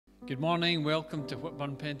Good morning, welcome to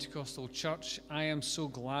Whitburn Pentecostal Church. I am so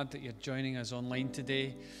glad that you're joining us online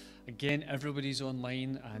today. Again, everybody's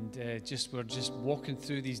online and we're just walking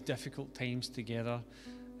through these difficult times together.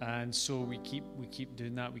 And so we keep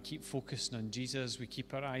doing that. We keep focusing on Jesus. We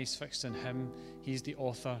keep our eyes fixed on Him. He's the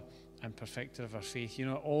author and perfecter of our faith. You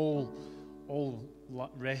know, all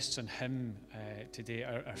rests on Him today.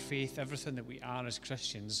 Our faith, everything that we are as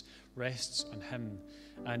Christians, rests on Him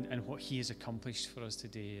and what He has accomplished for us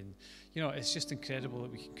today. And you know, it's just incredible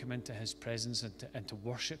that we can come into His presence and to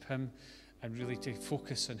worship Him and really to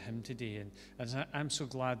focus on Him today. And I'm so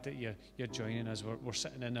glad that you're joining us. We're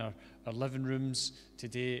sitting in our living rooms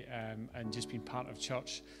today and just being part of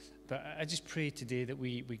church. But I just pray today that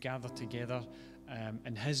we gather together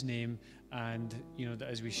in His name, and you know that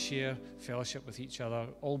as we share fellowship with each other,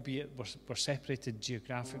 albeit we're separated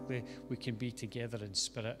geographically, we can be together in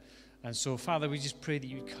spirit. And so, Father, we just pray that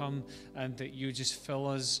you come and that you just fill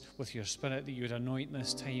us with your Spirit, that you would anoint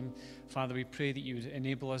this time. Father, we pray that you would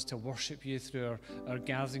enable us to worship you through our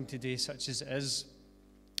gathering today, such as it is.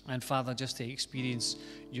 And Father, just to experience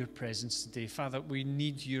your presence today. Father, we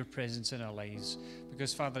need your presence in our lives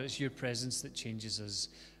because, Father, it's your presence that changes us.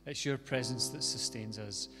 It's your presence that sustains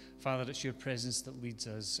us. Father, it's your presence that leads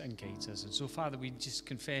us and guides us. And so, Father, we just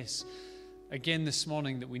confess again this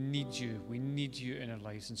morning that we need you. We need you in our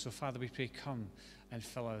lives. And so, Father, we pray, come and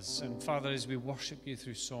fill us. And Father, as we worship you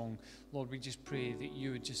through song, Lord, we just pray that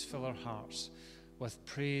you would just fill our hearts with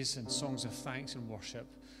praise and songs of thanks and worship.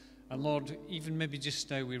 And Lord, even maybe just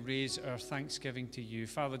now we raise our thanksgiving to you.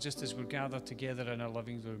 Father, just as we're gathered together in our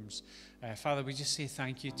living rooms, Father, we just say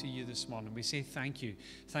thank you to you this morning. We say thank you.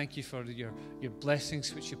 Thank you for your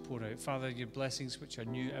blessings which you pour out. Father, your blessings which are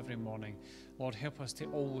new every morning. Lord, help us to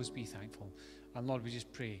always be thankful. And Lord, we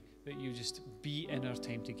just pray that you just be in our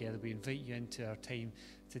time together. We invite you into our time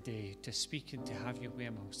today to speak and to have your way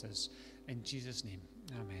amongst us. In Jesus' name,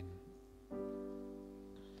 amen.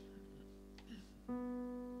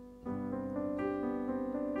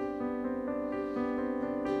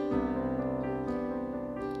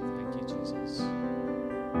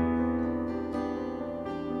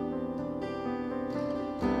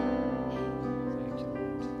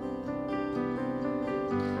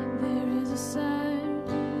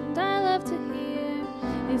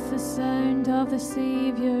 The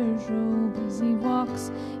Savior's robe as he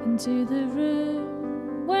walks into the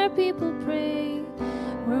room where people pray,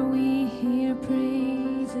 where we hear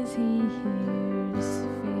praise as he hears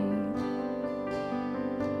faith.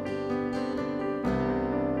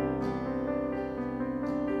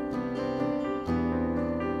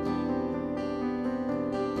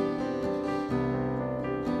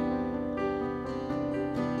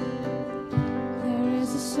 There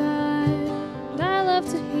is a sound I love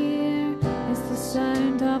to hear. The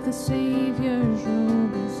sound of the Savior's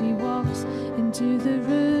robe as he walks into the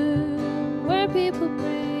room where people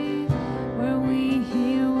pray, where we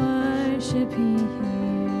hear worship, he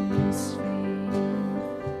hears faith.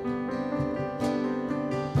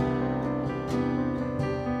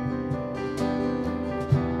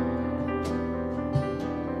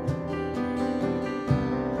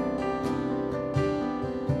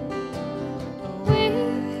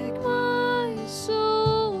 Awake my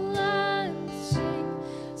soul and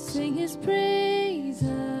sing his praise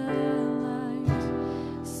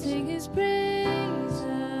aloud. Sing his praise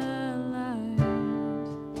aloud.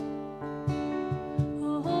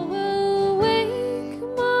 Oh, awake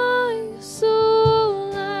my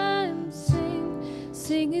soul and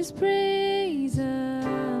sing his praise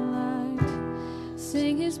aloud.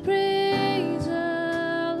 Sing his praise aloud.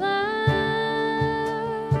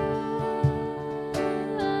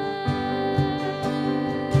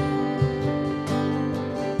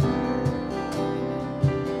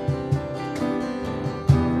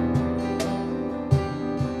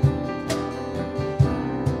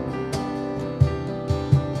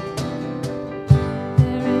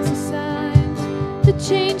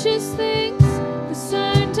 Changes things, the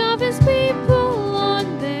sound of his people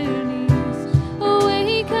on their knees.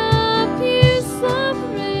 Awake up, you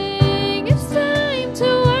slumbering, it's time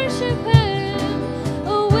to worship him.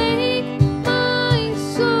 Awake my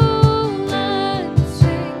soul and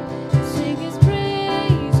sing his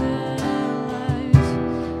praise aloud.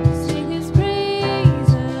 Sing his praise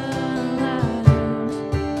aloud.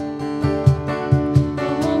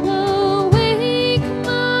 Oh, awake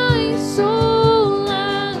my soul.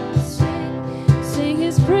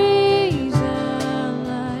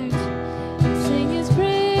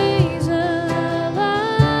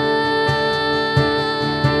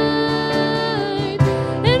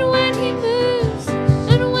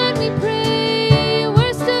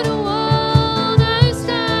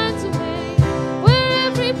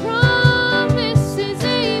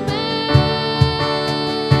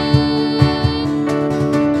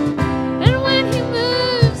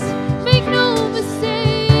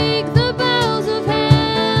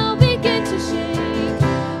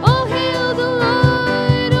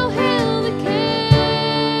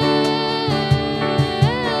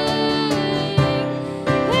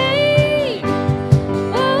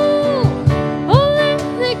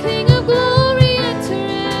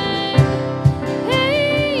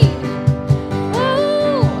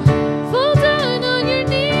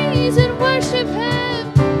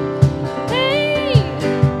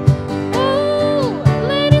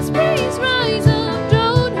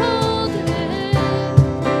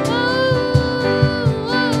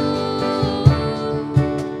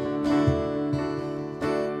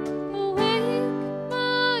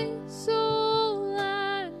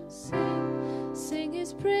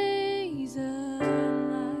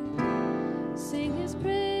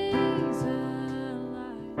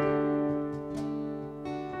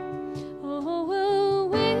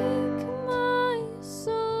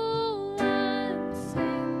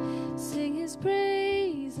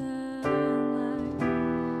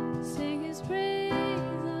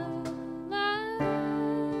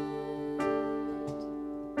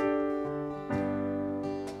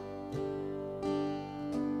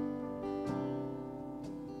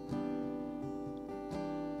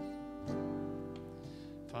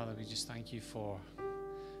 Father, we just thank you for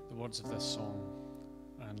the words of this song.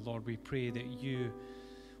 And Lord, we pray that you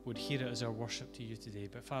would hear it as our worship to you today.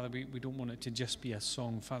 But Father, we don't want it to just be a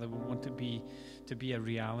song. Father, we want it to be a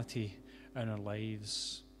reality in our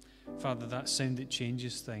lives. Father, that sound that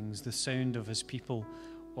changes things, the sound of his people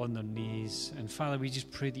on their knees. And Father, we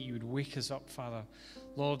just pray that you would wake us up, Father,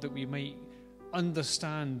 Lord, that we might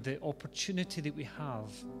understand the opportunity that we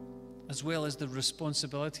have, as well as the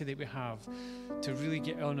responsibility that we have to really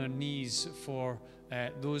get on our knees for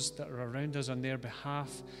those that are around us on their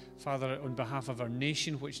behalf. Father, on behalf of our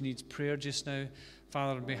nation, which needs prayer just now.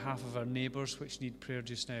 Father, on behalf of our neighbours, which need prayer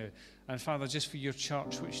just now. And Father, just for your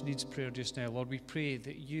church, which needs prayer just now. Lord, we pray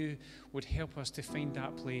that you would help us to find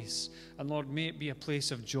that place. And Lord, may it be a place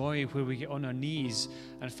of joy where we get on our knees.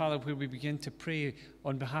 And Father, where we begin to pray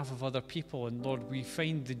on behalf of other people. And Lord, we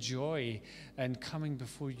find the joy in coming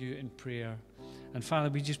before you in prayer. And Father,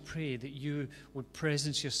 we just pray that you would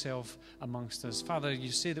presence yourself amongst us. Father,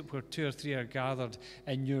 you say that where 2 or 3 are gathered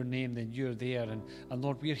in your name, then you're there. And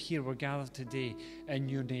Lord, we're here, we're gathered today in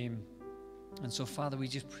your name. And so, Father, we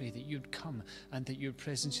just pray that you'd come and that you'd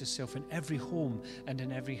presence yourself in every home and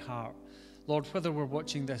in every heart. Lord, whether we're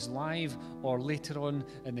watching this live or later on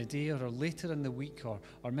in the day or later in the week or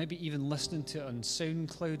maybe even listening to it on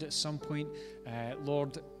SoundCloud at some point,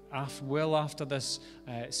 Lord, well after this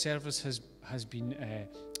service has been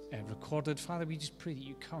recorded, Father, we just pray that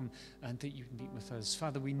you come and that you meet with us.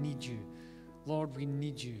 Father, we need you. Lord, we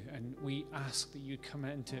need you, and we ask that you come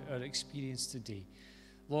into our experience today.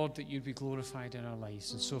 Lord, that you'd be glorified in our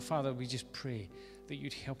lives. And so, Father, we just pray that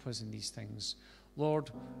you'd help us in these things. Lord,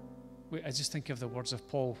 I just think of the words of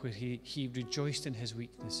Paul where he rejoiced in his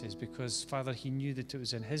weaknesses because, Father, he knew that it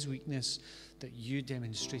was in his weakness that you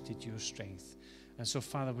demonstrated your strength. And so,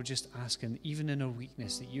 Father, we're just asking, even in our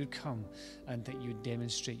weakness, that you'd come and that you'd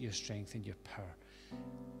demonstrate your strength and your power.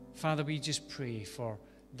 Father, we just pray for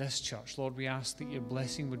this church. Lord, we ask that your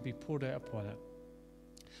blessing would be poured out upon it.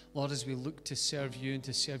 Lord, as we look to serve you and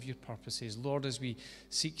to serve your purposes, Lord, as we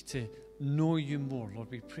seek to know you more,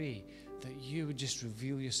 Lord, we pray that you would just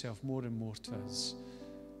reveal yourself more and more to us.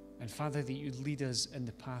 And Father, that you'd lead us in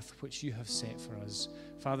the path which you have set for us.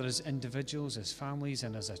 Father, as individuals, as families,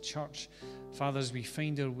 and as a church, Father, as we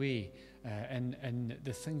find our way in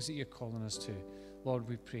the things that you're calling us to, Lord,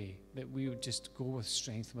 we pray that we would just go with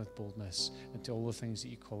strength and with boldness into all the things that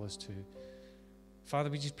you call us to.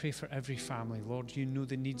 Father, we just pray for every family. Lord, you know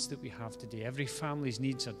the needs that we have today. Every family's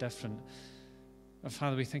needs are different. And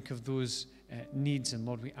Father, we think of those needs, and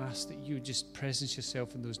Lord, we ask that you would just presence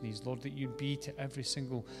yourself in those needs. Lord, that you'd be to every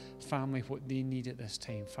single family what they need at this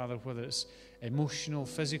time. Father, whether it's emotional,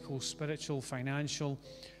 physical, spiritual, financial.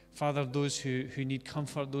 Father, those who need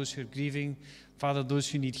comfort, those who are grieving. Father, those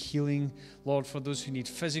who need healing. Lord, for those who need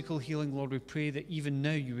physical healing, Lord, we pray that even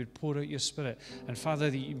now you would pour out your Spirit. And Father,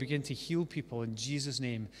 that you begin to heal people in Jesus'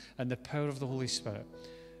 name and the power of the Holy Spirit.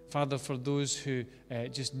 Father, for those who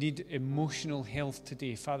just need emotional health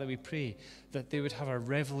today, Father, we pray that they would have a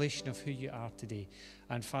revelation of who you are today.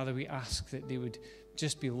 And Father, we ask that they would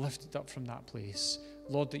just be lifted up from that place.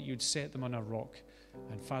 Lord, that you'd set them on a rock.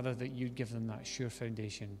 And Father, that you'd give them that sure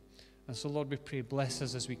foundation. And so, Lord, we pray, bless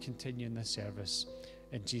us as we continue in this service.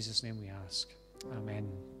 In Jesus' name we ask. Amen.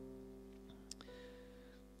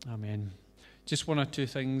 Amen. Just one or two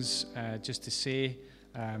things just to say.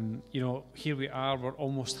 Here we are, we're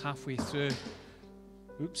almost halfway through.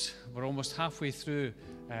 We're almost halfway through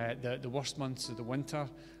the worst months of the winter.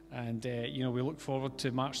 And, we look forward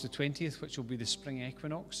to March the 20th, which will be the spring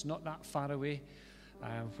equinox, not that far away.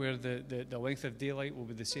 Where the length of daylight will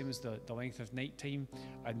be the same as the length of night time,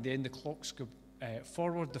 and then the clocks go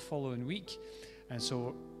forward the following week. And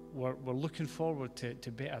so we're looking forward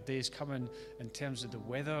to better days coming in terms of the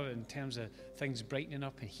weather, in terms of things brightening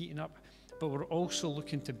up and heating up. But we're also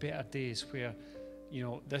looking to better days where,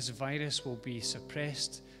 this virus will be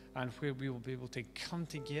suppressed and where we will be able to come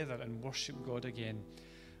together and worship God again.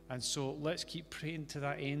 And so let's keep praying to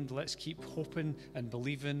that end. Let's keep hoping and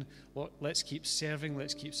believing. Let's keep serving.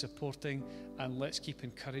 Let's keep supporting. And let's keep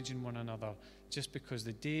encouraging one another. Just because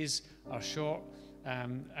the days are short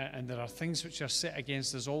and there are things which are set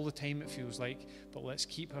against us all the time, it feels like. But let's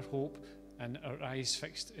keep our hope and our eyes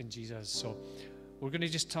fixed in Jesus. So we're going to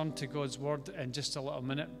just turn to God's Word in just a little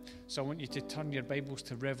minute. So I want you to turn your Bibles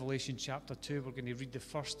to Revelation chapter 2. We're going to read the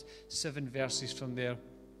first 7 verses from there.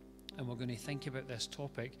 And we're going to think about this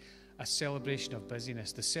topic, a celebration of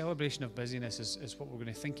busyness. The celebration of busyness is what we're going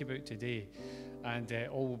to think about today. And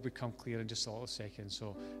all will become clear in just a little second.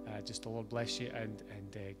 So just the Lord bless you and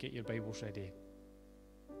get your Bibles ready.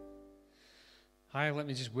 Hi, let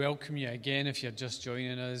me just welcome you again if you're just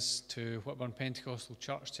joining us to Whitburn Pentecostal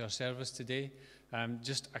Church, to our service today.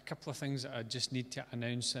 Just a couple of things that I just need to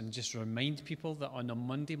announce and just remind people that on a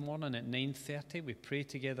Monday morning at 9:30 we pray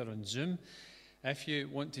together on Zoom. If you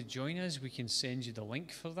want to join us, we can send you the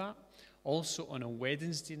link for that. Also on a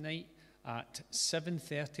Wednesday night at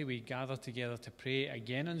 7:30 we gather together to pray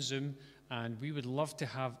again on Zoom, and we would love to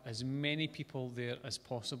have as many people there as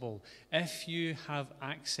possible. If you have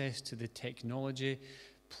access to the technology,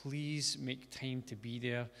 please make time to be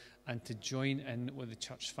there and to join in with the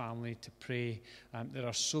church family to pray. There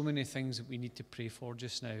are so many things that we need to pray for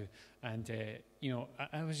just now. And,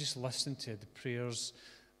 I was just listening to the prayers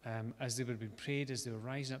as they were being prayed, as they were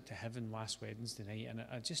rising up to heaven last Wednesday night. And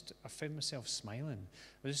I found myself smiling.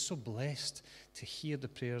 I was just so blessed to hear the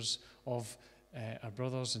prayers of our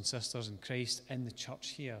brothers and sisters in Christ in the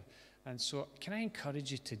church here. And so can I encourage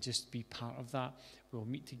you to just be part of that? We'll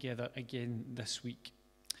meet together again this week.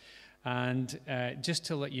 And just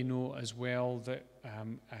to let you know as well that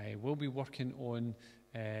I will be working on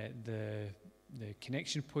the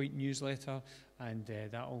Connection Point newsletter, and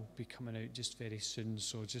that will be coming out just very soon,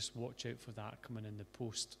 so just watch out for that coming in the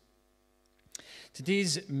post.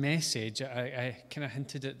 Today's message, I kind of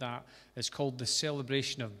hinted at that, is called The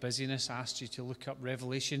Celebration of Busyness. I asked you to look up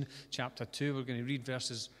Revelation chapter 2. We're going to read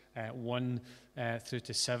verses 1 through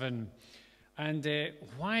to 7. And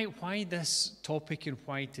why this topic and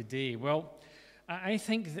why today? Well, I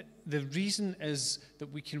think that the reason is that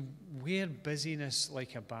we can wear busyness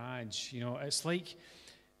like a badge. You know, it's like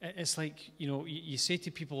you say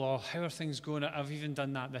to people, "Oh, how are things going?" I've even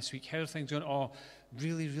done that this week. How are things going? "Oh,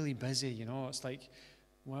 really, really busy." You know, it's like,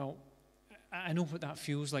 well, I know what that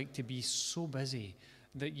feels like, to be so busy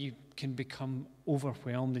that you can become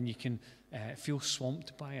overwhelmed and you can feel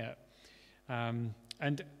swamped by it.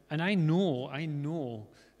 And I know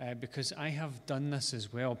because I have done this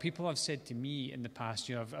as well. People have said to me in the past,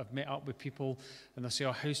 I've met up with people and they'll say,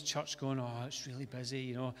 "Oh, how's church going?" "Oh, it's really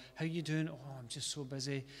busy." "How you doing?" "Oh, I'm just so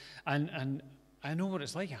busy." And I know what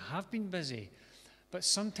it's like. I have been busy. But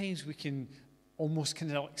sometimes we can almost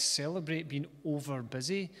kind of like celebrate being over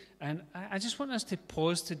busy. And I just want us to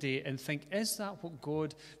pause today and think, is that what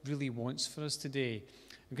God really wants for us today?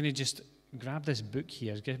 I'm going to just grab this book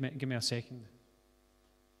here. Give me a second.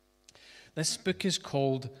 This book is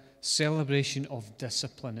called Celebration of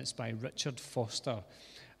Discipline. It's by Richard Foster.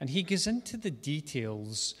 And he goes into the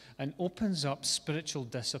details and opens up spiritual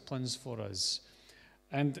disciplines for us.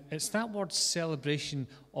 And it's that word, celebration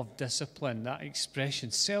of discipline, that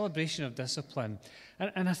expression, celebration of discipline.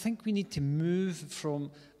 And I think we need to move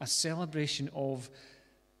from a celebration of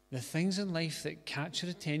the things in life that catch our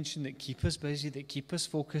attention, that keep us busy, that keep us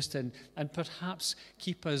focused, and perhaps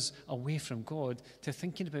keep us away from God, to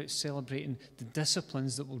thinking about celebrating the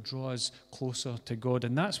disciplines that will draw us closer to God.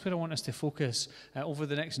 And that's where I want us to focus over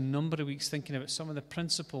the next number of weeks, thinking about some of the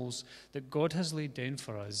principles that God has laid down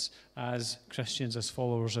for us as Christians, as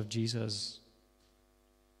followers of Jesus.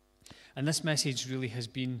 And this message really has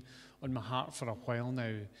been on my heart for a while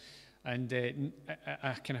now. And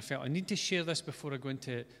I kind of felt I need to share this before I go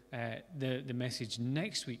into the message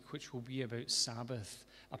next week, which will be about Sabbath,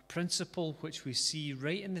 a principle which we see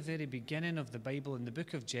right in the very beginning of the Bible in the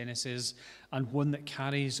book of Genesis, and one that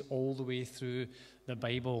carries all the way through the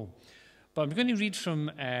Bible. But I'm going to read from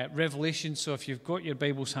Revelation, so if you've got your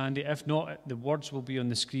Bibles handy, if not, the words will be on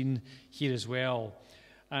the screen here as well.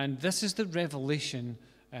 And this is the revelation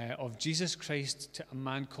of Jesus Christ to a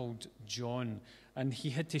man called John. And he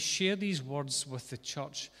had to share these words with the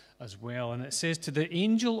church as well. And it says, "To the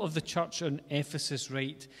angel of the church in Ephesus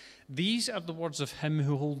write, these are the words of him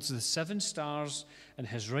who holds the 7 stars in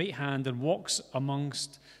his right hand and walks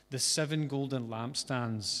amongst the 7 golden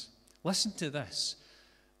lampstands. Listen to this.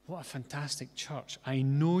 What a fantastic church. I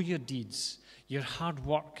know your deeds, your hard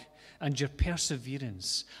work, and your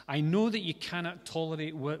perseverance. I know that you cannot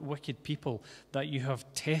tolerate wicked people, that you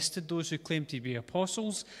have tested those who claim to be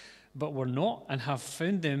apostles, but were not, and have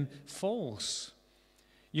found them false.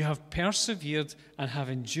 You have persevered and have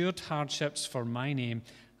endured hardships for my name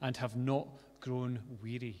and have not grown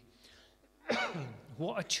weary."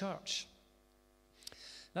 What a church.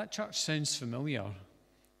 That church sounds familiar,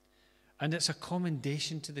 and it's a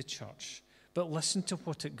commendation to the church. But listen to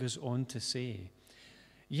what it goes on to say.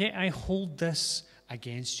 "Yet I hold this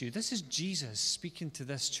against you." This is Jesus speaking to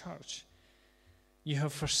this church. "You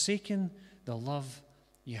have forsaken the love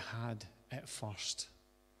you had at first."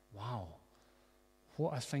 Wow.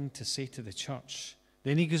 What a thing to say to the church.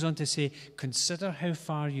 Then he goes on to say, "Consider how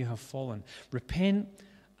far you have fallen. Repent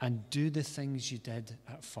and do the things you did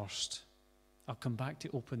at first." I'll come back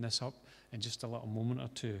to open this up in just a little moment or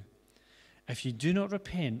two. If you do not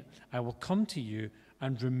repent, I will come to you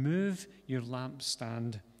and remove your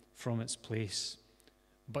lampstand from its place.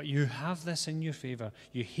 But you have this in your favor.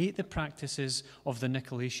 You hate the practices of the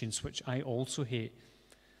Nicolaitans, which I also hate.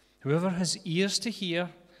 Whoever has ears to hear,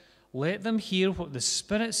 let them hear what the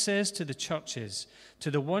Spirit says to the churches.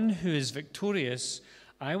 To the one who is victorious,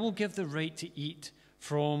 I will give the right to eat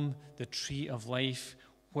from the tree of life,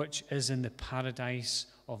 which is in the paradise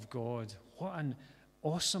of God. What an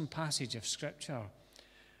awesome passage of Scripture.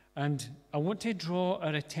 And I want to draw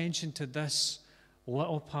our attention to this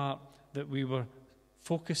little part that we were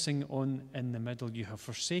focusing on in the middle. You have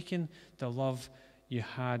forsaken the love you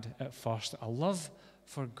had at first, a love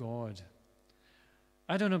for God.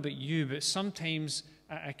 I don't know about you, but sometimes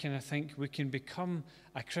I kind of think we can become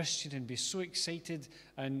a Christian and be so excited,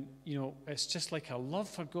 and it's just like a love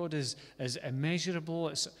for God is immeasurable,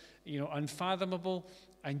 it's unfathomable,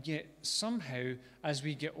 and yet somehow as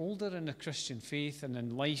we get older in the Christian faith and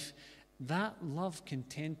in life, that love can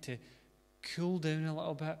tend to cool down a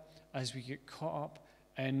little bit as we get caught up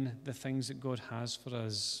in the things that God has for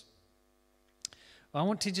us. I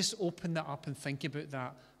want to just open that up and think about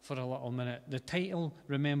that for a little minute. The title,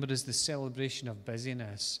 remember, is The Celebration of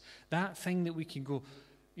Busyness. That thing that we can go,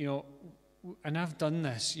 and I've done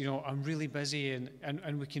this, I'm really busy,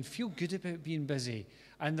 and we can feel good about being busy.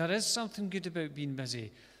 And there is something good about being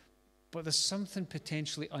busy, but there's something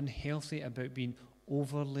potentially unhealthy about being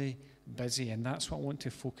overly busy, and that's what I want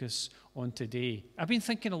to focus on today. I've been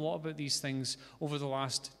thinking a lot about these things over the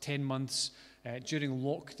last 10 months during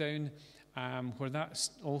lockdown, where that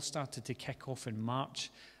all started to kick off in March.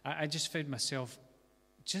 I just found myself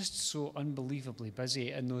just so unbelievably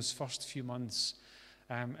busy in those first few months.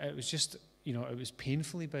 It was just, it was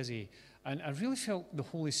painfully busy. And I really felt the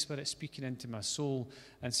Holy Spirit speaking into my soul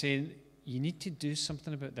and saying, you need to do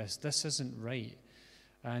something about this. This isn't right.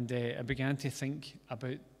 And I began to think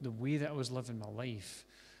about the way that I was living my life.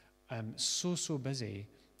 So busy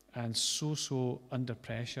and so under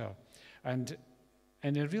pressure. And I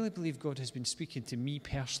really believe God has been speaking to me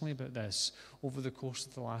personally about this over the course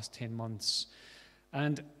of the last 10 months.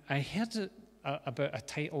 And I heard about a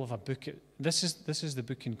title of a book. This is the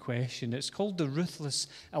book in question. It's called The Ruthless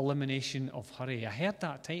Elimination of Hurry. I heard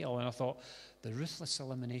that title and I thought, the ruthless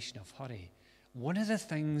elimination of hurry. One of the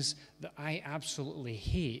things that I absolutely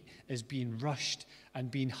hate is being rushed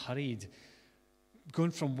and being hurried,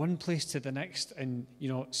 going from one place to the next. And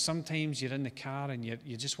sometimes you're in the car and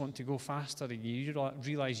you just want to go faster and you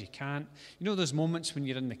realize you can't. Those moments when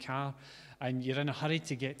you're in the car and you're in a hurry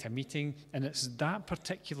to get to a meeting, and it's that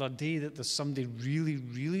particular day that there's somebody really,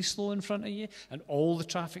 really slow in front of you and all the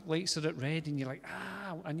traffic lights are at red and you're like,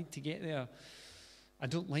 I need to get there. I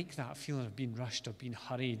don't like that feeling of being rushed or being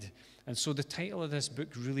hurried. And so the title of this book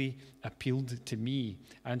really appealed to me.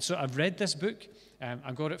 And so I've read this book.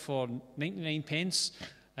 I got it for 99 pence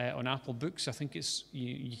on Apple Books. I think it's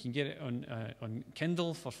you can get it on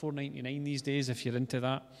Kindle for $4.99 these days if you're into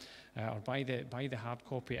that, or buy the hard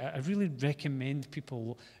copy. I really recommend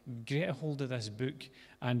people get a hold of this book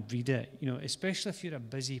and read it. Especially if you're a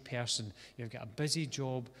busy person, you've got a busy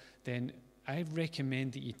job, then I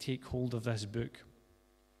recommend that you take hold of this book.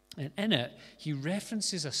 And in it, he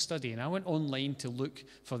references a study, and I went online to look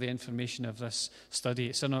for the information of this study.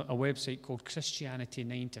 It's on a website called Christianity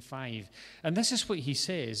 9 to 5. And this is what he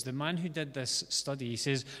says. The man who did this study, he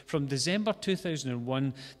says, from December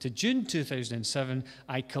 2001 to June 2007,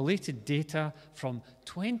 I collated data from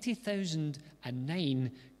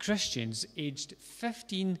 20,009 Christians aged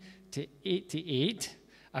 15 to 88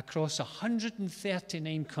 across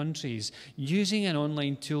 139 countries using an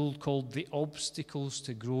online tool called the Obstacles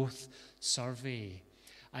to Growth Survey.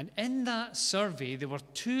 And in that survey, there were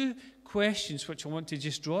two questions which I want to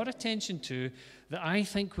just draw our attention to that I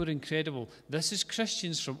think were incredible. This is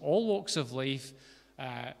Christians from all walks of life,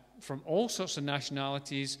 from all sorts of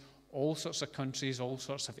nationalities, all sorts of countries, all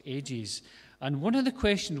sorts of ages. And one of the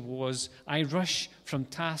questions was, I rush from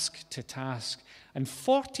task to task. And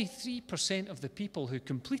 43% of the people who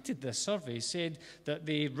completed this survey said that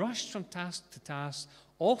they rushed from task to task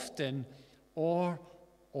often or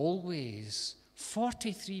always.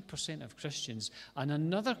 43% of Christians. And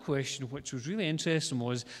another question which was really interesting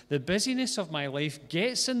was, the busyness of my life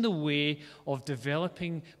gets in the way of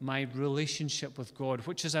developing my relationship with God,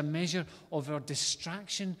 which is a measure of our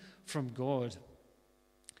distraction from God.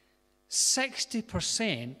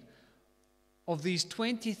 60% of these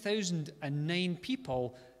 20,009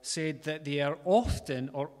 people said that they are often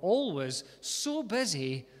or always so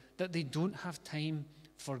busy that they don't have time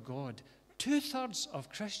for God. 2/3 of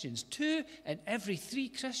Christians, 2 in every 3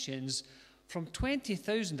 Christians, from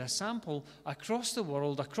 20,000, a sample across the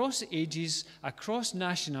world, across ages, across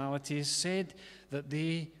nationalities, said that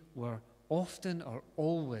they were often or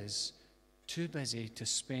always too busy to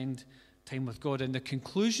spend time with God. And the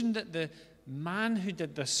conclusion that the man who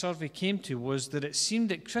did this survey came to was that it seemed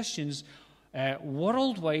that Christians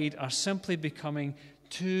worldwide are simply becoming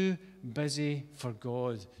too busy for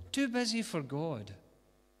God. Too busy for God.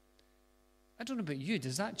 I don't know about you.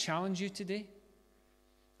 Does that challenge you today?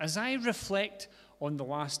 As I reflect on the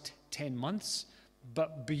last 10 months,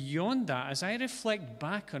 but beyond that, as I reflect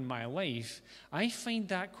back on my life, I find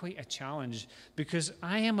that quite a challenge because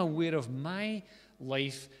I am aware of my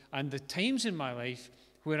life and the times in my life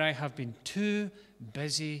where I have been too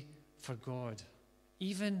busy for God,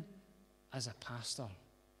 even as a pastor.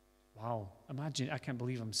 Wow, imagine, I can't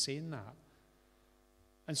believe I'm saying that.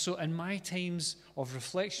 And so in my times of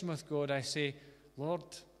reflection with God, I say, Lord,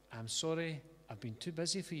 I'm sorry, I've been too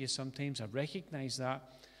busy for you sometimes, I recognize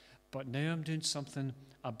that, but now I'm doing something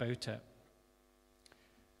about it.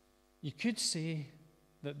 You could say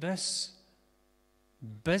that this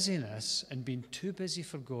busyness and being too busy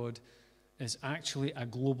for God is actually a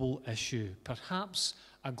global issue, perhaps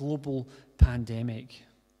a global pandemic,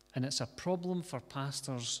 and it's a problem for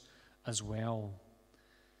pastors as well.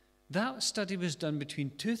 That study was done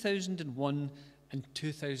between 2001 and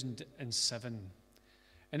 2007.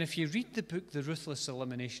 And if you read the book, The Ruthless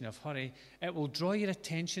Elimination of Hurry, it will draw your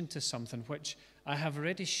attention to something which I have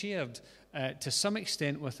already shared to some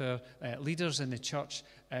extent with our leaders in the church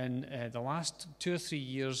in the last 2 or 3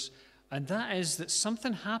 years. And that is that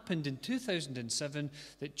something happened in 2007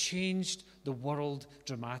 that changed the world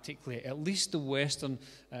dramatically, at least the Western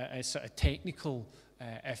sort of technical,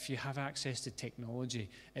 if you have access to technology,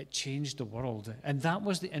 it changed the world. And that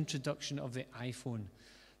was the introduction of the iPhone,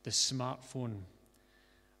 the smartphone.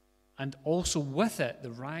 And also with it, the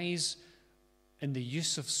rise in the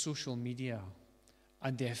use of social media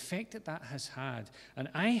and the effect that that has had. And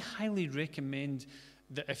I highly recommend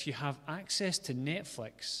that if you have access to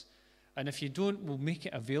Netflix, and if you don't, we'll make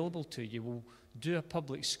it available to you. We'll do a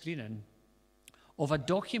public screening of a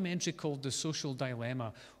documentary called The Social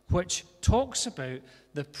Dilemma, which talks about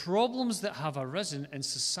the problems that have arisen in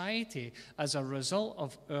society as a result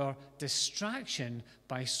of our distraction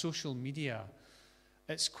by social media.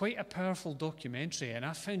 It's quite a powerful documentary, and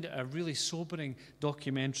I found it a really sobering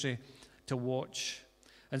documentary to watch.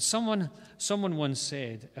 And someone once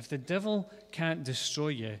said, if the devil can't destroy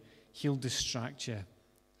you, he'll distract you.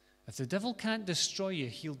 If the devil can't destroy you,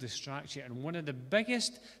 he'll distract you. And one of the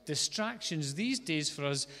biggest distractions these days for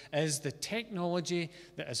us is the technology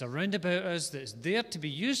that is around about us, that is there to be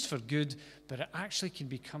used for good, but it actually can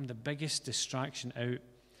become the biggest distraction out.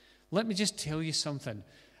 Let me just tell you something.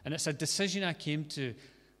 And it's a decision I came to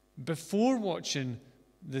before watching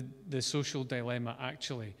the Social Dilemma,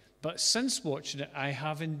 actually. But since watching it, I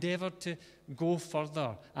have endeavoured to go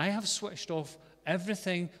further. I have switched off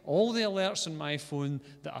everything, all the alerts on my phone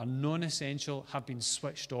that are non-essential have been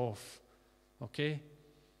switched off. Okay?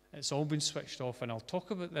 It's all been switched off, and I'll talk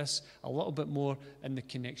about this a little bit more in the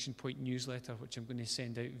Connection Point newsletter, which I'm going to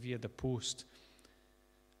send out via the post.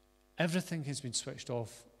 Everything has been switched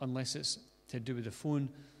off unless it's to do with the phone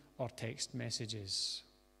or text messages.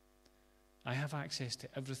 I have access to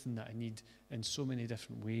everything that I need in so many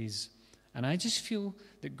different ways. And I just feel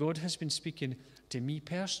that God has been speaking to me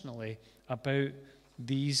personally about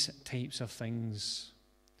these types of things.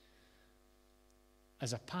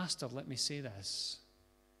 As a pastor, let me say this.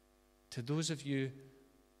 To those of you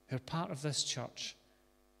who are part of this church,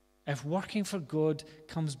 if working for God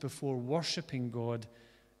comes before worshipping God,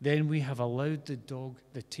 then we have allowed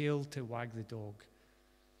the tail to wag the dog.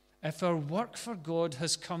 If our work for God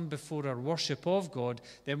has come before our worship of God,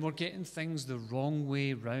 then we're getting things the wrong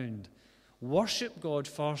way round. Worship God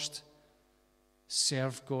first,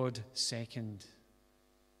 serve God second.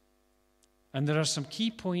 And there are some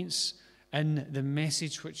key points in the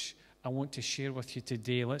message which I want to share with you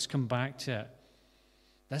today. Let's come back to it.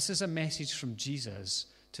 This is a message from Jesus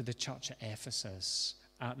to the church at Ephesus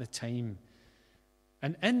at the time.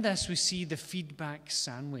 And in this, we see the feedback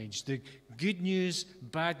sandwich, the good news,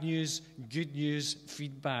 good news,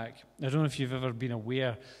 feedback. I don't know if you've ever been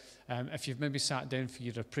aware, if you've maybe sat down for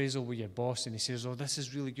your appraisal with your boss and he says, oh, this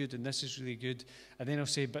is really good and this is really good. And then he'll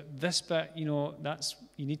say, but this bit, you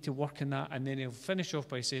need to work on that. And then he'll finish off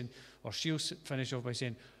by saying, or she'll finish off by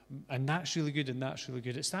saying, and that's really good and that's really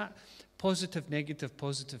good. It's that positive, negative,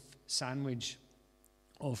 positive sandwich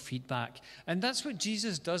of feedback. And that's what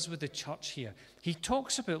Jesus does with the church here. He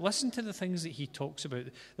talks about, listen to the things that he talks about,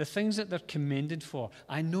 the things that they're commended for.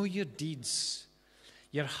 I know your deeds,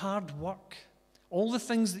 your hard work, all the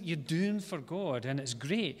things that you're doing for God, and it's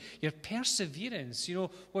great. Your perseverance,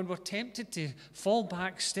 when we're tempted to fall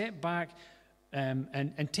back, step back,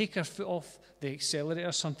 and take our foot off the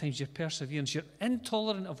accelerator, sometimes your perseverance. You're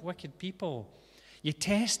intolerant of wicked people. You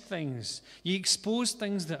test things. You expose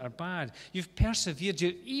things that are bad. You've persevered.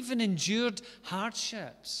 You've even endured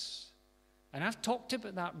hardships. And I've talked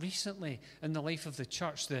about that recently in the life of the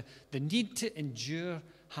church, the need to endure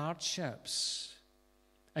hardships.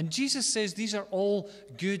 And Jesus says these are all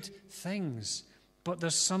good things, but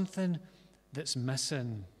there's something that's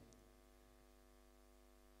missing.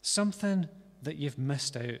 Something that you've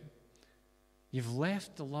missed out. You've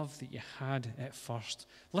left the love that you had at first.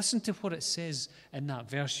 Listen to what it says in that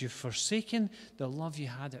verse. You've forsaken the love you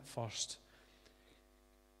had at first.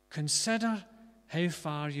 Consider how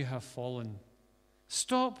far you have fallen.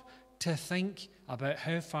 Stop to think about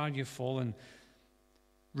how far you've fallen.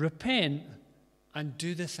 Repent and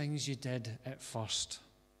do the things you did at first.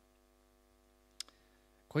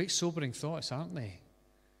 Quite sobering thoughts, aren't they?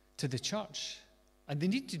 To the church. And they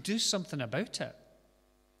need to do something about it.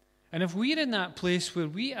 And if we're in that place where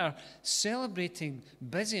we are celebrating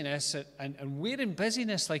busyness and wearing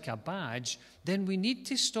busyness like a badge, then we need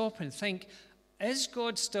to stop and think, is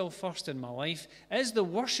God still first in my life? Is the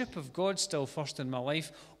worship of God still first in my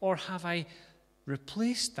life? Or have I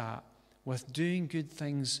replaced that with doing good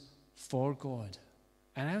things for God?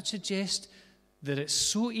 And I would suggest that it's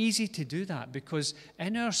so easy to do that, because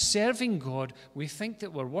in our serving God, we think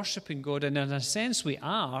that we're worshiping God, and in a sense we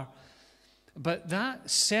are, but that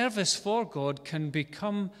service for God can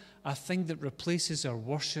become a thing that replaces our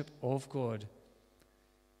worship of God.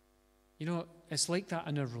 It's like that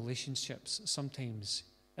in our relationships sometimes,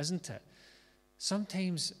 isn't it?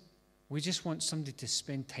 Sometimes we just want somebody to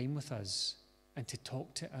spend time with us and to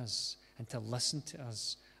talk to us and to listen to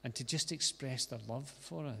us and to just express their love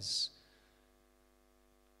for us.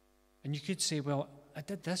 And you could say, well, I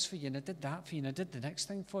did this for you, and I did that for you, and I did the next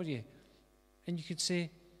thing for you. And you could say,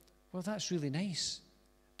 well, that's really nice,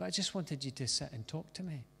 but I just wanted you to sit and talk to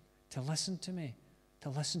me, to listen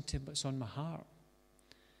to what's on my heart.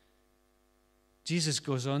 Jesus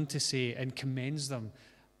goes on to say and commends them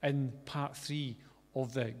in part 3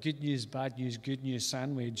 of the good news, bad news, good news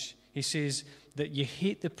sandwich. He says that you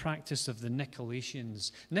hate the practice of the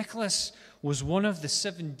Nicolaitans. Nicholas was one of the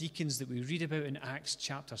 7 deacons that we read about in Acts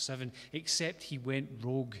chapter 7, except he went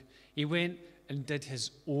rogue. He went and did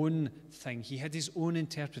his own thing. He had his own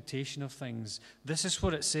interpretation of things. This is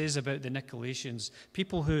what it says about the Nicolaitans.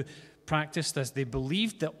 People who practiced this, they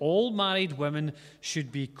believed that all married women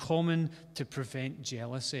should be common to prevent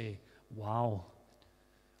jealousy. Wow.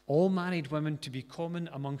 All married women to be common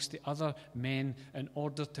amongst the other men in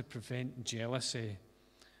order to prevent jealousy.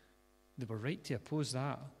 They were right to oppose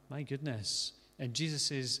that. My goodness. And Jesus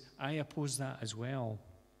says, I oppose that as well.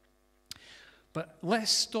 But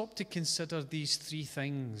let's stop to consider these 3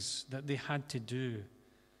 things that they had to do.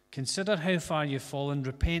 Consider how far you've fallen,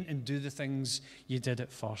 repent, and do the things you did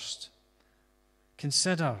at first.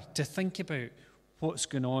 Consider, to think about what's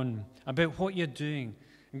going on, about what you're doing.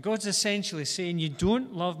 And God's essentially saying, you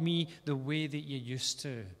don't love me the way that you used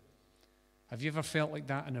to. Have you ever felt like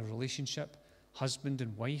that in a relationship, husband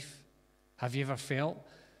and wife? Have you ever felt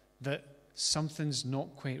that something's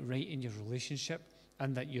not quite right in your relationship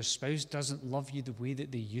and that your spouse doesn't love you the way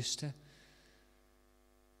that they used to?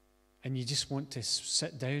 And you just want to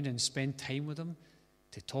sit down and spend time with them,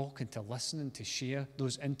 to talk and to listen and to share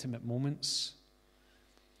those intimate moments.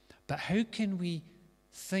 But how can we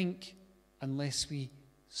think unless we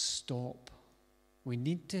stop? We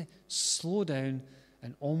need to slow down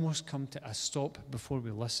and almost come to a stop before we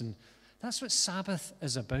listen. That's what Sabbath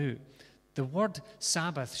is about. The word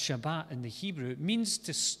Sabbath, Shabbat in the Hebrew, means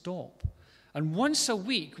to stop. And once a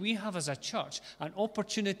week, we have as a church an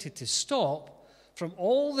opportunity to stop from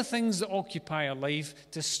all the things that occupy our life,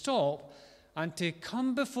 to stop and to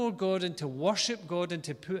come before God and to worship God and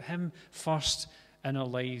to put Him first in our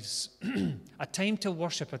lives. A time to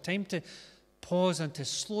worship, a time to pause and to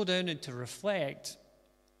slow down and to reflect,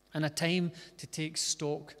 and a time to take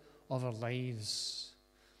stock of our lives.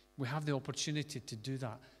 We have the opportunity to do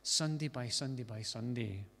that Sunday by Sunday by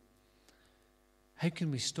Sunday. How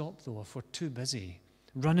can we stop, though, if we're too busy,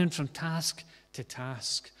 running from task to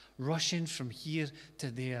task, rushing from here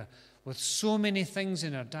to there, with so many things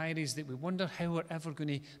in our diaries that we wonder how we're ever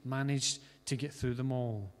going to manage to get through them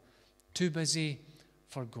all? Too busy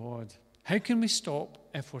for God. How can we stop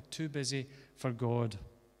if we're too busy for God?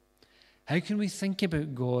 How can we think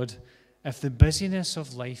about God if the busyness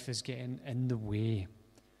of life is getting in the way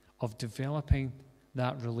of developing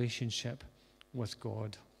that relationship with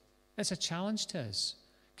God? It's a challenge to us,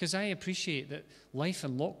 Because I appreciate that life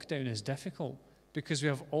in lockdown is difficult because we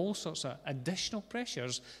have all sorts of additional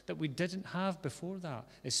pressures that we didn't have before that,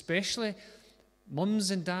 especially mums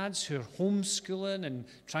and dads who are homeschooling and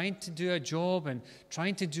trying to do a job and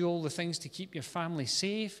trying to do all the things to keep your family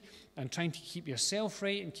safe and trying to keep yourself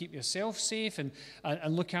right and keep yourself safe and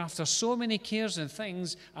look after so many cares and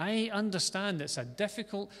things. I understand it's a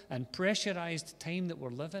difficult and pressurized time that we're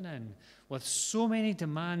living in with so many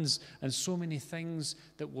demands and so many things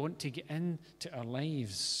that want to get into our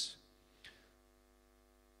lives.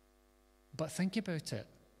 But think about it.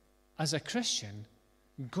 As a Christian,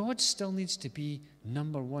 God still needs to be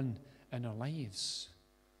number one in our lives.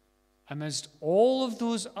 Amidst all of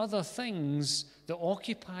those other things that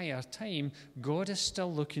occupy our time, God is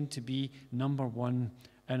still looking to be number one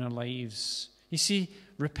in our lives. You see,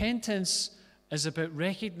 repentance is about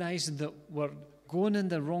recognizing that we're going in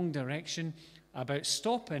the wrong direction, about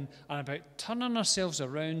stopping and about turning ourselves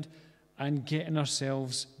around and getting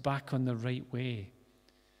ourselves back on the right way.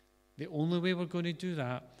 The only way we're going to do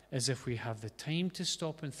that is if we have the time to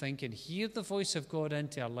stop and think and hear the voice of God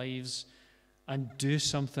into our lives and do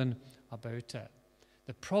something about it.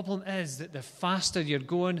 The problem is that the faster you're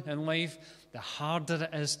going in life, the harder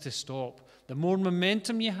it is to stop. The more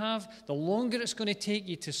momentum you have, the longer it's going to take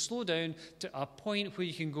you to slow down to a point where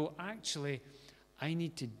you can go, actually, I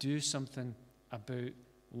need to do something about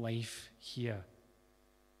life here.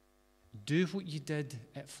 Do what you did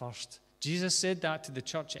at first. Jesus said that to the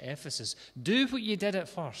church at Ephesus. Do what you did at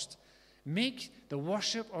first. Make the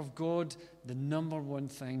worship of God the number one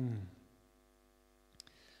thing.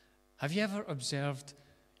 Have you ever observed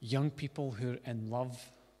young people who are in love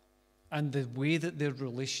and the way that their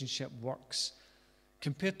relationship works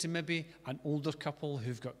compared to maybe an older couple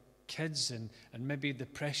who've got kids and maybe the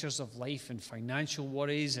pressures of life and financial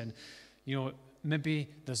worries and, maybe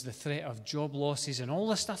there's the threat of job losses and all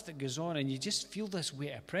the stuff that goes on, and you just feel this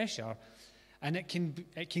weight of pressure, and it can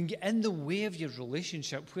get in the way of your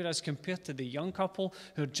relationship, whereas compared to the young couple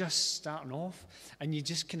who are just starting off, and you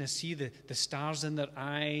just kind of see the stars in their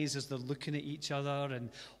eyes as they're looking at each other and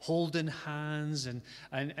holding hands and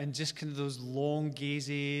just kind of those long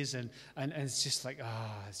gazes, and it's just like,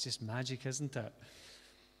 it's just magic, isn't it?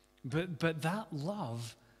 But that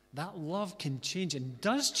love can change and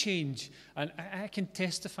does change. And I can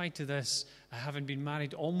testify to this, having been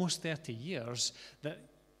married almost 30 years, that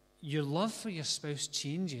your love for your spouse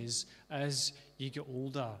changes as you get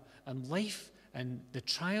older. And life and the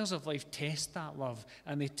trials of life test that love,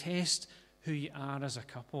 and they test who you are as a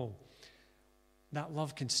couple. That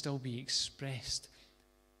love can still be expressed.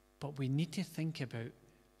 But we need to think about,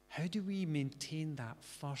 how do we maintain that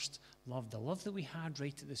first love, the love that we had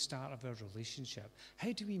right at the start of our relationship?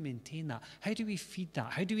 How do we maintain that? How do we feed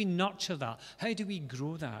that? How do we nurture that? How do we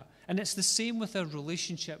grow that? And it's the same with our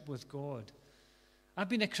relationship with God. I've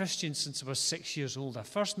been a Christian since I was 6 years old. I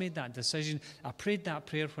first made that decision. I prayed that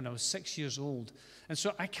prayer when I was 6 years old. And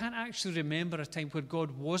so I can't actually remember a time where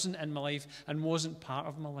God wasn't in my life and wasn't part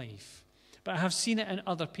of my life. But I have seen it in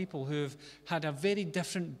other people who have had a very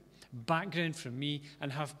different background from me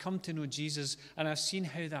and have come to know Jesus, and I've seen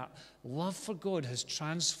how that love for God has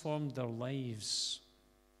transformed their lives.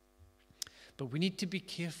 But we need to be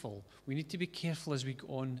careful. We need to be careful as we go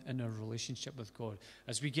on in our relationship with God,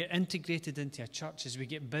 as we get integrated into a church, as we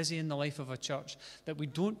get busy in the life of a church, that we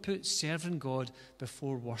don't put serving God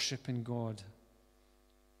before worshiping God.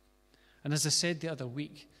 And as I said the other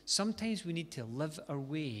week, sometimes we need to live our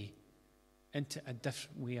way into a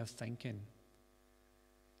different way of thinking.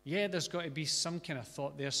 Yeah, there's got to be some kind of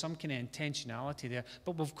thought there, some kind of intentionality there,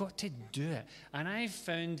 but we've got to do it. And I've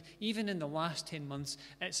found, even in the last 10 months,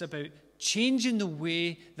 it's about changing the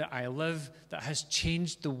way that I live that has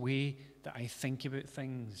changed the way that I think about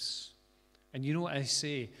things. And you know what I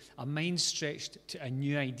say? A mind stretched to a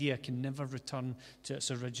new idea can never return to its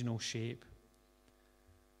original shape.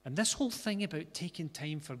 And this whole thing about taking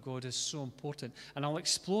time for God is so important. And I'll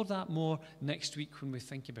explore that more next week when we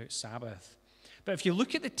think about Sabbath. But if you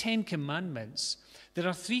look at the 10 Commandments, there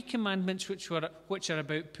are 3 commandments which are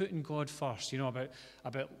about putting God first, about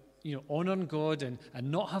honouring God and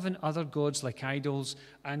not having other gods like idols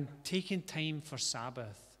and taking time for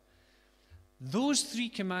Sabbath. Those 3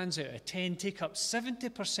 commands out of 10 take up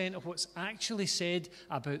 70% of what's actually said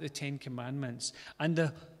about the 10 Commandments. And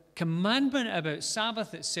the commandment about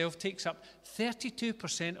Sabbath itself takes up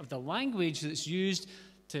 32% of the language that's used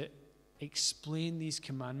to explain these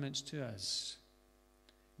commandments to us.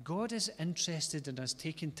 God is interested in us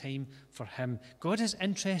taking time for Him. God is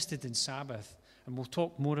interested in Sabbath. And we'll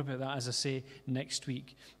talk more about that, as I say, next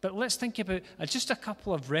week. But let's think about just a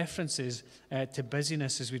couple of references to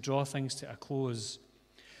busyness as we draw things to a close.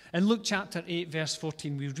 In Luke chapter 8, verse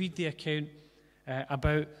 14, we read the account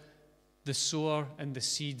about the sower and the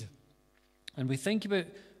seed. And we think about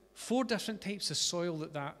 4 different types of soil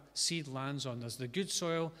that seed lands on. There's the good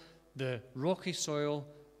soil, the rocky soil,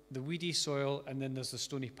 the weedy soil, and then there's the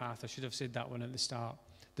stony path. I should have said that one at the start.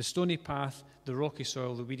 The stony path, the rocky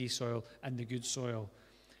soil, the weedy soil, and the good soil.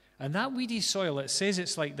 And that weedy soil, it says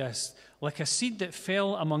it's like this, like a seed that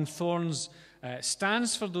fell among thorns,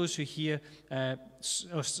 stands for those who hear,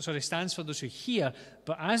 stands for those who hear,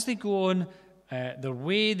 but as they go on their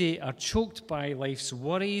way, they are choked by life's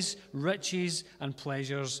worries, riches, and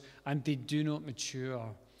pleasures, and they do not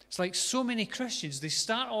mature. It's like so many Christians, they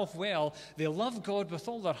start off well, they love God with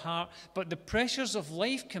all their heart, but the pressures of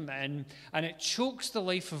life come in, and it chokes the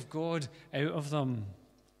life of God out of them.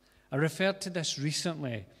 I referred to this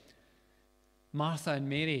recently. Martha and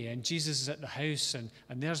Mary, and Jesus is at the house, and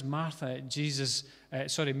there's Mary at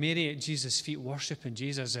Jesus' feet worshiping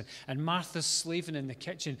Jesus, and Martha's slaving in the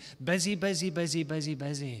kitchen, busy for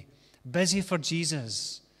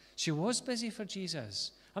Jesus. She was busy for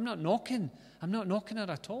Jesus. I'm not knocking her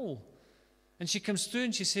at all. And she comes through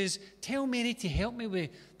and she says, tell Mary to help me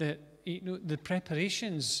with the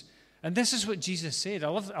preparations. And this is what Jesus said. I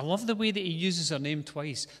love the way that he uses her name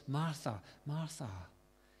twice. Martha, Martha.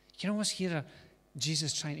 You can almost hear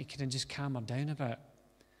Jesus trying to kind of just calm her down a bit.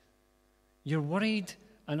 You're worried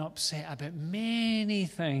and upset about many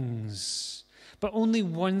things, but only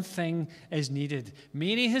one thing is needed.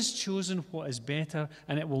 Mary has chosen what is better,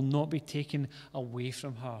 and it will not be taken away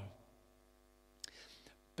from her.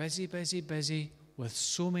 Busy with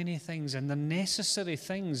so many things, and the necessary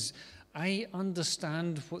things. I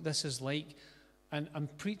understand what this is like, and I'm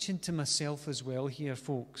preaching to myself as well here,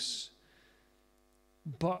 folks.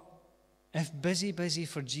 But if busy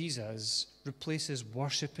for Jesus replaces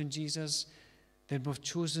worshiping Jesus, then we've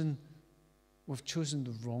chosen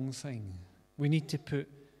the wrong thing. We need to put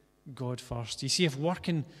God first. You see, if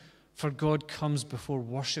working for God comes before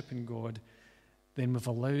worshiping God, then we've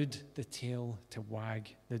allowed the tail to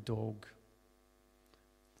wag the dog.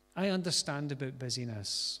 I understand about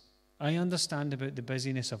busyness. I understand about the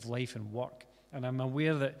busyness of life and work, and I'm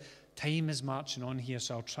aware that time is marching on here,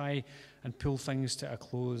 so I'll try and pull things to a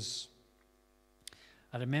close.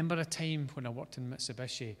 I remember a time when I worked in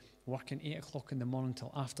Mitsubishi, working 8 o'clock in the morning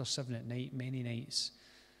till after 7 at night, many nights.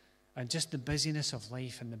 And just the busyness of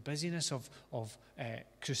life and the busyness of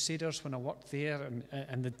Crusaders when I worked there,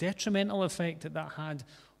 and the detrimental effect that had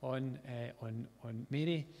on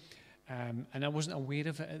Mary. And I wasn't aware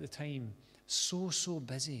of it at the time. So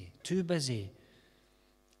busy, too busy.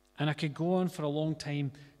 And I could go on for a long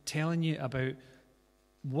time telling you about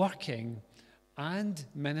working and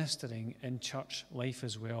ministering in church life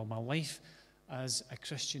as well. My life as a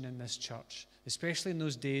Christian in this church, especially in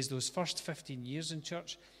those days, those first 15 years in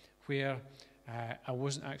church, where I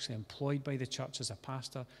wasn't actually employed by the church as a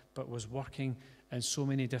pastor, but was working in so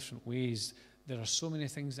many different ways. There are so many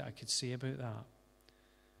things that I could say about that.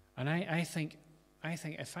 And I think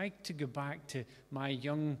if I to go back to my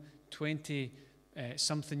young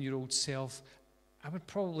 20-something-year-old self, I would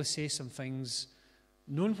probably say some things.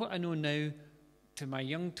 Knowing what I know now, to my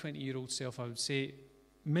young 20-year-old self, I would say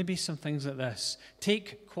maybe some things like this.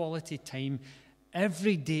 Take quality time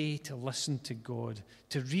every day to listen to God,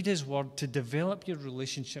 to read His Word, to develop your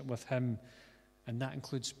relationship with Him, and that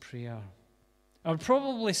includes prayer. I would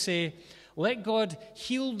probably say, let God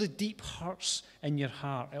heal the deep hurts in your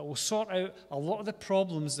heart. It will sort out a lot of the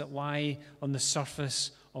problems that lie on the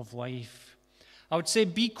surface of life. I would say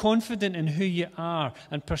be confident in who you are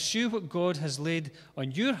and pursue what God has laid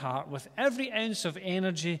on your heart with every ounce of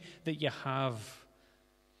energy that you have.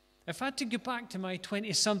 If I had to go back to my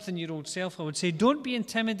 20-something-year-old self, I would say don't be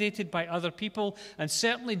intimidated by other people, and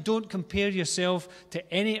certainly don't compare yourself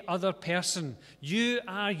to any other person. You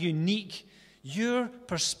are unique. Your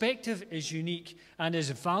perspective is unique and is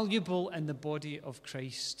valuable in the body of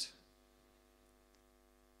Christ.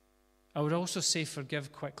 I would also say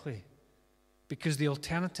forgive quickly, because the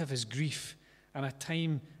alternative is grief and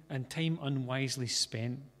time unwisely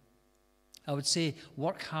spent. I would say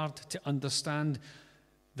work hard to understand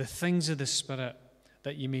the things of the Spirit,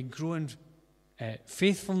 that you may grow in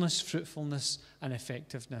faithfulness, fruitfulness, and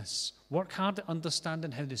effectiveness. Work hard at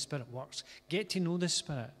understanding how the Spirit works. Get to know the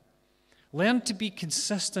Spirit. Learn to be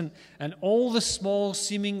consistent in all the small,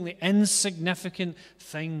 seemingly insignificant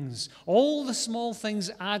things. All the small things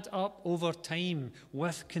add up over time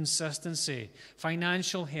with consistency.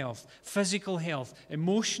 Financial health, physical health,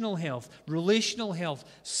 emotional health, relational health,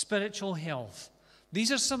 spiritual health.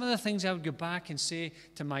 These are some of the things I would go back and say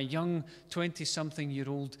to my young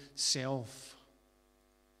 20-something-year-old self.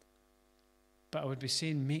 But I would be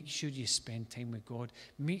saying, make sure you spend time with God.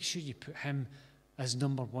 Make sure you put him as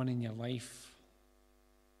number one in your life.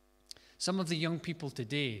 Some of the young people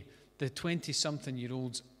today, the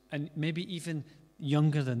 20-something-year-olds, and maybe even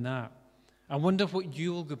younger than that, I wonder what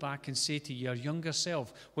you will go back and say to your younger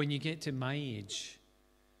self when you get to my age.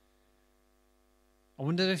 I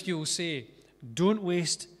wonder if you will say, don't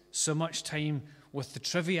waste so much time with the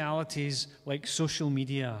trivialities like social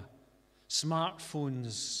media,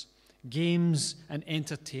 smartphones, games, and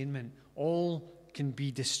entertainment. All can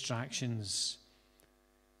be distractions.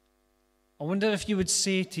 I wonder if you would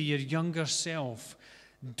say to your younger self,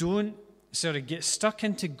 get stuck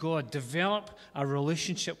into God. Develop a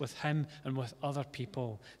relationship with him and with other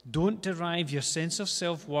people. Don't derive your sense of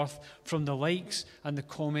self-worth from the likes and the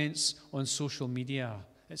comments on social media.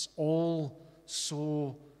 It's all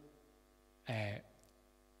so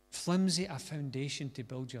flimsy a foundation to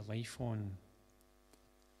build your life on.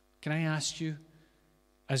 Can I ask you,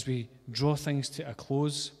 as we draw things to a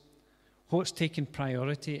close, what's taken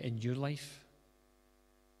priority in your life?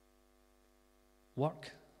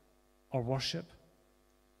 Work or worship?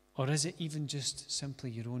 Or is it even just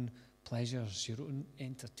simply your own pleasures, your own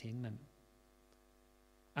entertainment?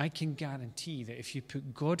 I can guarantee that if you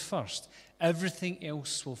put God first, everything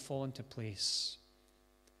else will fall into place.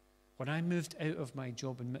 When I moved out of my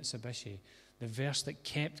job in Mitsubishi, the verse that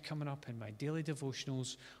kept coming up in my daily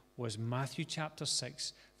devotionals was Matthew chapter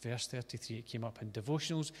 6, verse 33. It came up in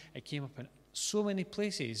devotionals. It came up in so many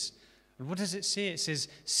places. And what does it say? It says,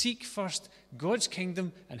 seek first God's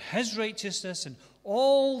kingdom and his righteousness, and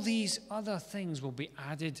all these other things will be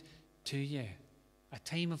added to you. A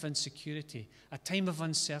time of insecurity, a time of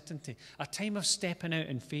uncertainty, a time of stepping out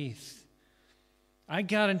in faith. I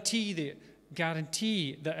guarantee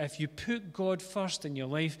that if you put God first in your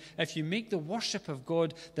life, if you make the worship of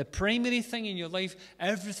God the primary thing in your life,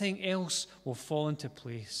 everything else will fall into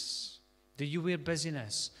place. Do you wear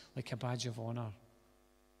busyness like a badge of honor?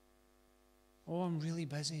 Oh, I'm really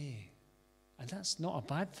busy. And that's not a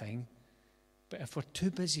bad thing. But if we're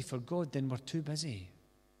too busy for God, then we're too busy.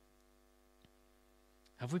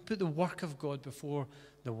 Have we put the work of God before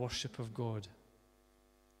the worship of God?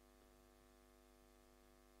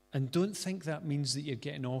 And don't think that means that you're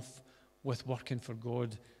getting off with working for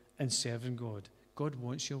God and serving God. God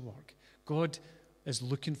wants your work. God is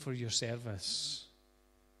looking for your service.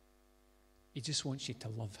 He just wants you to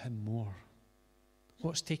love him more.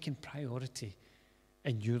 What's taking priority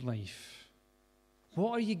in your life?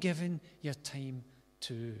 What are you giving your time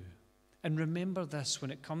to? And remember this,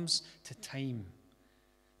 when it comes to time,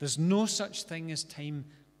 there's no such thing as time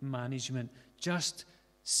management, just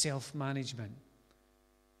self-management.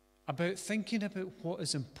 About thinking about what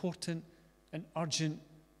is important and urgent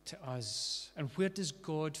to us, and where does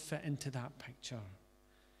God fit into that picture.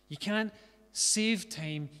 You can't save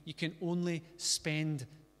time, you can only spend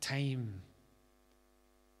time.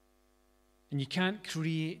 And you can't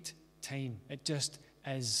create time, it just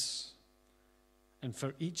is. And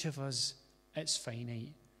for each of us, it's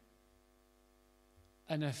finite.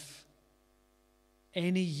 And if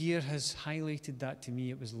any year has highlighted that to me,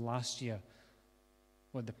 it was last year,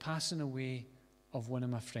 with the passing away of one of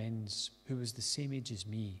my friends who was the same age as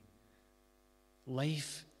me.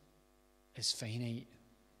 Life is finite.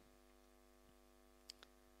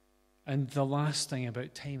 And the last thing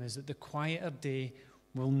about time is that the quieter day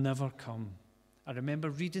will never come. I remember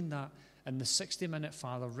reading that in The 60-Minute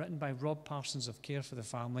Father, written by Rob Parsons of Care for the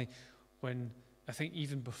Family, when I think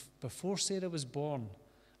even before Sarah was born.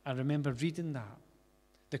 I remember reading that.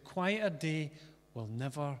 The quieter day will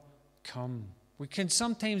never come. We can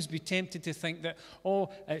sometimes be tempted to think that, oh,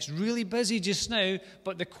 it's really busy just now,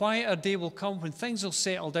 but the quieter day will come when things will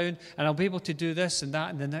settle down and I'll be able to do this and that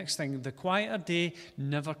and the next thing. The quieter day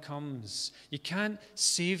never comes. You can't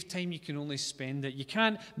save time, you can only spend it. You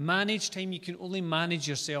can't manage time, you can only manage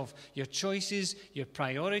yourself. Your choices, your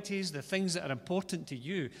priorities, the things that are important to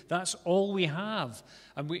you, that's all we have.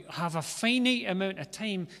 And we have a finite amount of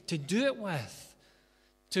time to do it with.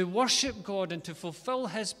 To worship God and to fulfill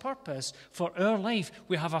his purpose for our life,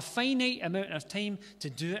 we have a finite amount of time to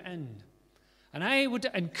do it in. And I would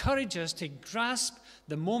encourage us to grasp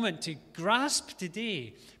the moment, to grasp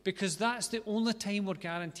today, because that's the only time we're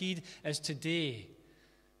guaranteed is today.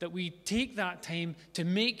 That we take that time to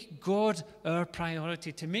make God our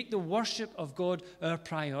priority, to make the worship of God our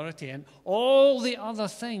priority, and all the other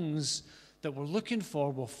things that we're looking for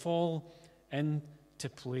will fall into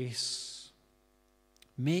place.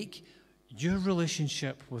 Make your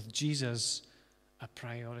relationship with Jesus a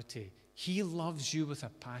priority. He loves you with a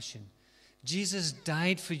passion. Jesus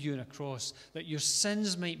died for you on a cross that your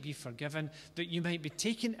sins might be forgiven, that you might be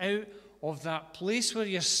taken out of that place where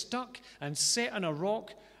you're stuck and set on a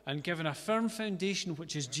rock and given a firm foundation,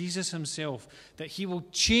 which is Jesus himself, that he will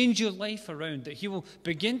change your life around, that he will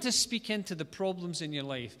begin to speak into the problems in your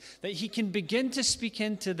life, that he can begin to speak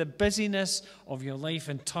into the busyness of your life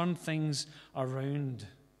and turn things around.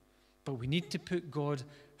 But we need to put God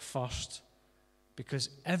first, because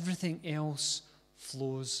everything else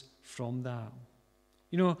flows from that.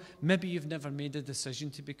 You know, maybe you've never made a decision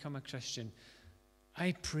to become a Christian.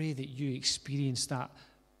 I pray that you experience that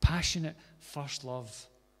passionate first love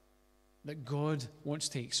that God wants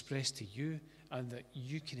to express to you and that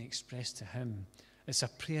you can express to him. It's a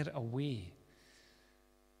prayer away.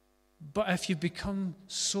 But if you become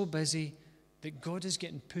so busy that God is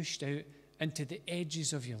getting pushed out into the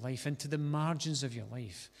edges of your life, into the margins of your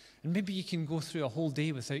life, and maybe you can go through a whole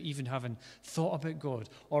day without even having thought about God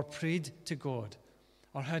or prayed to God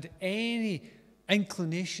or had any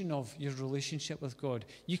inclination of your relationship with God.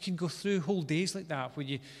 You can go through whole days like that where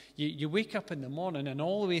you wake up in the morning and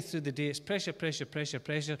all the way through the day it's pressure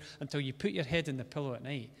until you put your head in the pillow at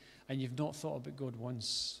night and you've not thought about God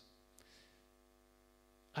once.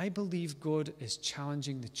 I believe God is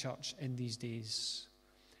challenging the church in these days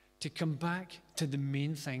to come back to the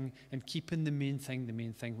main thing and keeping the main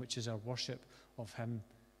thing, which is our worship of him.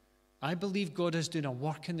 I believe God is doing a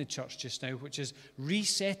work in the church just now, which is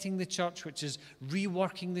resetting the church, which is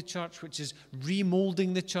reworking the church, which is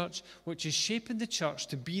remolding the church, which is shaping the church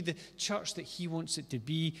to be the church that he wants it to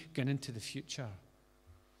be going into the future.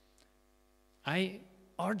 I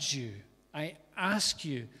urge you, I ask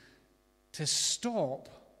you to stop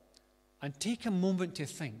and take a moment to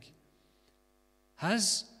think,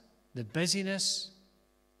 has the busyness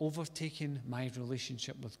overtaken my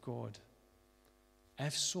relationship with God?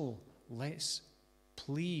 If so, let's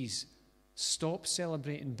please stop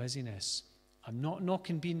celebrating busyness. I'm not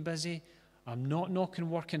knocking being busy. I'm not knocking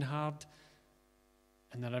working hard.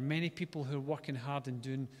 And there are many people who are working hard and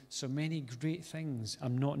doing so many great things.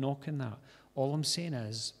 I'm not knocking that. All I'm saying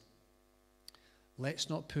is, let's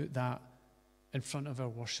not put that in front of our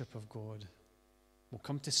worship of God. We'll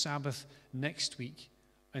come to Sabbath next week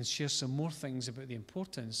and share some more things about the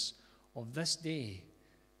importance of this day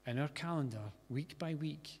in our calendar, week by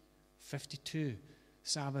week, 52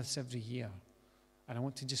 Sabbaths every year. And I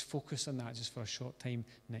want to just focus on that just for a short time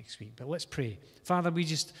next week. But let's pray. Father, we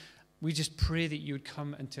just pray that you would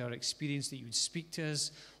come into our experience, that you would speak to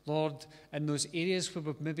us, Lord, in those areas where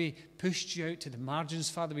we've maybe pushed you out to the margins.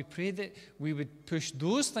 Father, we pray that we would push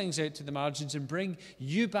those things out to the margins and bring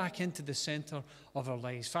you back into the center of our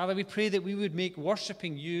lives. Father, we pray that we would make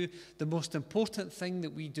worshiping you the most important thing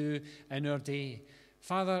that we do in our day.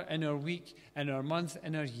 Father, in our week, in our month,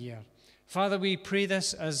 in our year. Father, we pray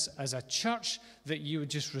this as a church, that you would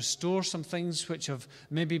just restore some things which have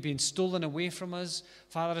maybe been stolen away from us.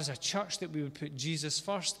 Father, as a church, that we would put Jesus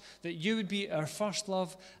first, that you would be our first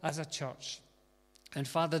love as a church. And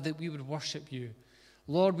Father, that we would worship you.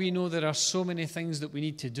 Lord, we know there are so many things that we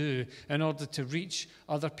need to do in order to reach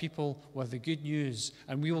other people with the good news,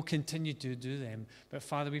 and we will continue to do them. But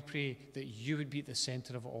Father, we pray that you would be at the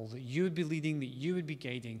center of it all, that you would be leading, that you would be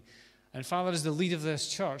guiding. And Father, as the lead of this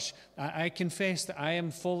church, I confess that I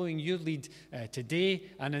am following your lead today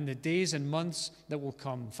and in the days and months that will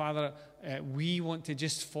come. Father, we want to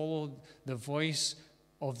just follow the voice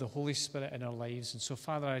of the Holy Spirit in our lives. And so,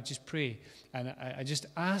 Father, I just pray and I just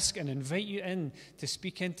ask and invite you in to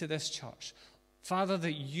speak into this church. Father,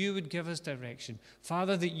 that you would give us direction.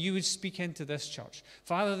 Father, that you would speak into this church.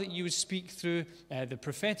 Father, that you would speak through the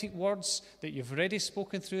prophetic words that you've already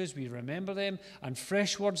spoken through as we remember them, and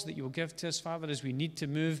fresh words that you will give to us, Father, as we need to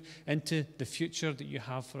move into the future that you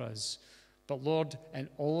have for us. But Lord, in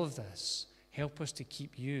all of this, help us to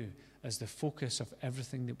keep you as the focus of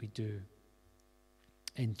everything that we do.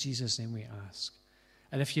 In Jesus' name we ask.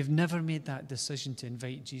 And if you've never made that decision to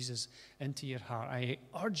invite Jesus into your heart, I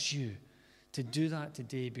urge you to do that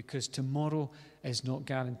today, because tomorrow is not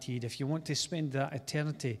guaranteed. If you want to spend that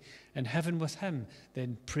eternity in heaven with him,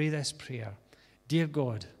 then pray this prayer. Dear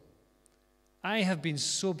God, I have been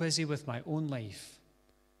so busy with my own life,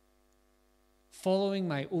 following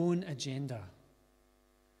my own agenda,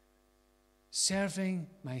 serving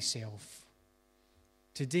myself.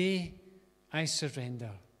 Today, I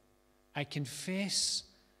surrender. I confess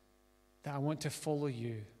that I want to follow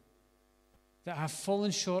you, that I've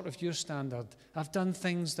fallen short of your standard. I've done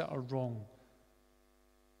things that are wrong.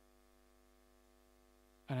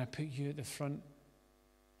 And I put you at the front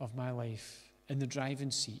of my life, in the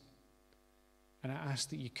driving seat. And I ask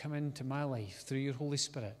that you come into my life through your Holy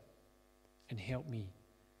Spirit and help me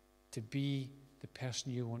to be the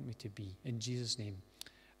person you want me to be. In Jesus' name,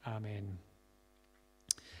 amen.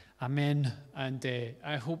 Amen. And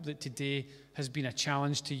I hope that today has been a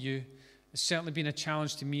challenge to you. It's certainly been a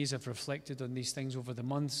challenge to me as I've reflected on these things over the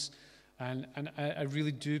months. And I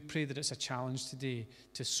really do pray that it's a challenge today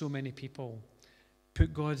to so many people.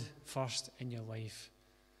 Put God first in your life.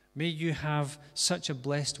 May you have such a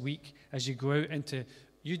blessed week as you go out into,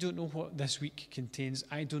 you don't know what this week contains.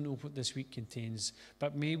 I don't know what this week contains.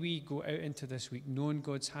 But may we go out into this week knowing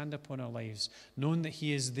God's hand upon our lives, knowing that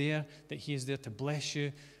He is there to bless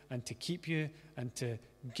you and to keep you and to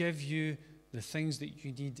give you the things that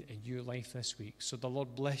you need in your life this week. So the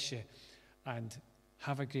Lord bless you and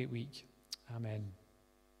have a great week. Amen.